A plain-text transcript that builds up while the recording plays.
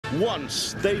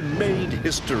Once they made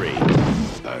history.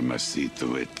 I must see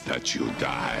to it that you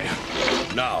die.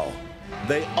 Now,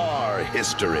 they are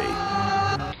history.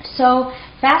 So,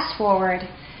 fast forward,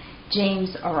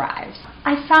 James arrives.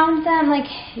 I found them, like,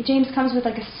 James comes with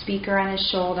like a speaker on his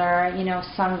shoulder, you know,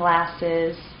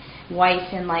 sunglasses,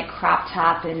 wife in like crop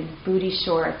top and booty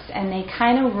shorts, and they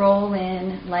kind of roll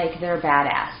in like they're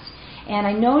badass. And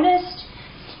I noticed,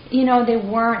 you know, they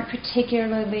weren't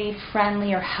particularly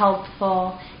friendly or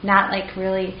helpful, not like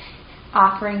really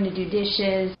offering to do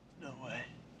dishes. No way.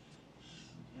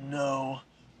 No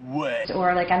way.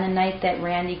 Or like on the night that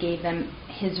Randy gave them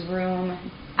his room,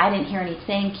 I didn't hear any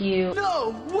thank you.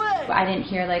 No way! I didn't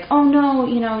hear like, oh no,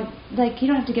 you know, like you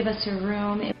don't have to give us your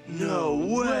room. No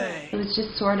way! It was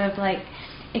just sort of like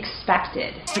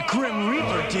expected. It's the Grim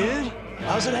Reaper, dude!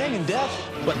 How's it hanging, Death?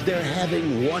 But they're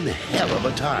having one hell of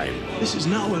a time. This is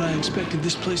not what I expected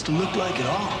this place to look like at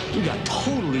all. We got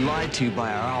totally lied to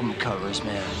by our album covers,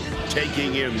 man.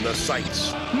 Taking in the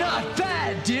sights. Not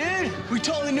bad, dude! We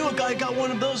totally knew a guy got one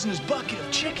of those in his bucket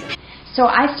of chicken. So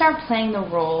I start playing the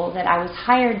role that I was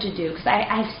hired to do, because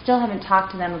I still haven't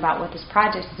talked to them about what this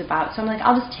project is about. So I'm like,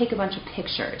 I'll just take a bunch of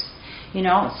pictures, you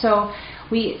know? So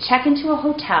we check into a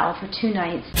hotel for 2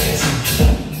 nights.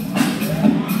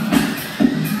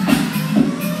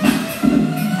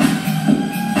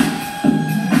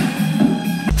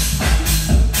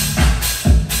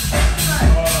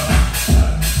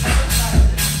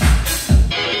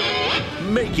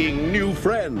 Making new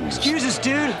friends. Excuse us,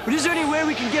 dude, but is there any way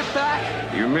we can get back?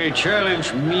 You may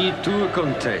challenge me to a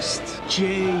contest.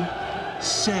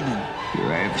 J7. You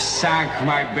have sunk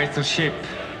my battleship.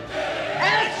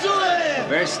 Excellent!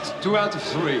 Best 2 out of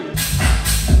 3.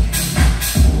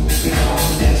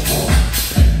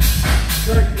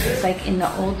 It's like in the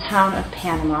old town of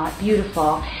Panama,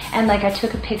 beautiful. And like I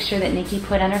took a picture that Nikki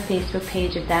put on her Facebook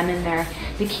page of them in their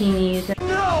bikinis.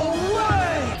 No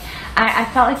way! I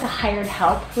felt like the hired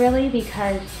help, really,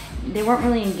 because they weren't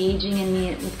really engaging in me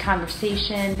with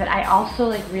conversation, but I also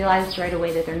like realized right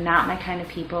away that they're not my kind of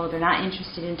people. They're not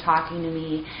interested in talking to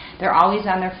me. They're always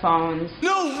on their phones.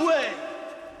 No way!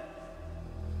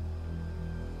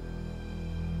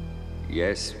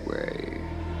 Yes way.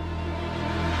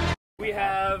 We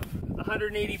have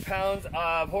 180 pounds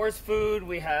of horse food.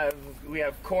 We have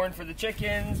corn for the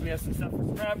chickens. We have some stuff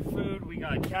for scrap food. We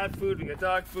got cat food. We got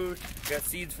dog food. We got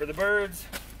seeds for the birds.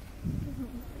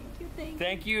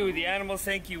 Thank you. The animals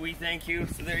thank you. We thank you.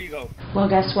 So there you go. Well,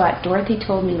 guess what? Dorothy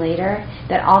told me later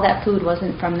that all that food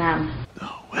wasn't from them. No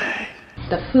way.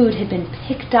 The food had been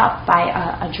picked up by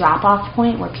a drop-off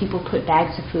point where people put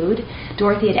bags of food.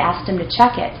 Dorothy had asked them to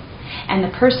check it. And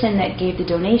the person that gave the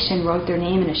donation wrote their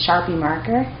name in a Sharpie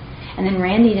marker. And then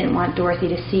Randy didn't want Dorothy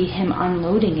to see him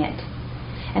unloading it.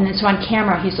 And then so on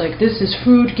camera, he's like, this is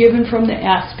food given from the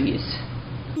Aspies.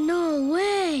 No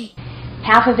way.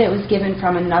 Half of it was given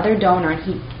from another donor, and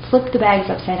he flipped the bags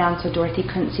upside down so Dorothy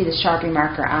couldn't see the Sharpie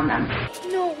marker on them.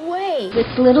 No way.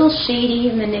 It's little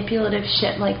shady, manipulative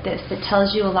shit like this that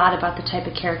tells you a lot about the type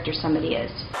of character somebody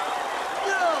is.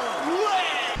 No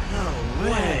way!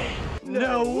 No way!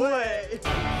 No way!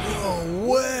 No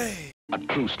way! A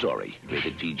true story,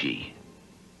 rated PG.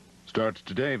 Starts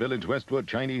today, Village Westwood,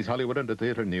 Chinese Hollywood, and a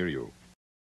theater near you.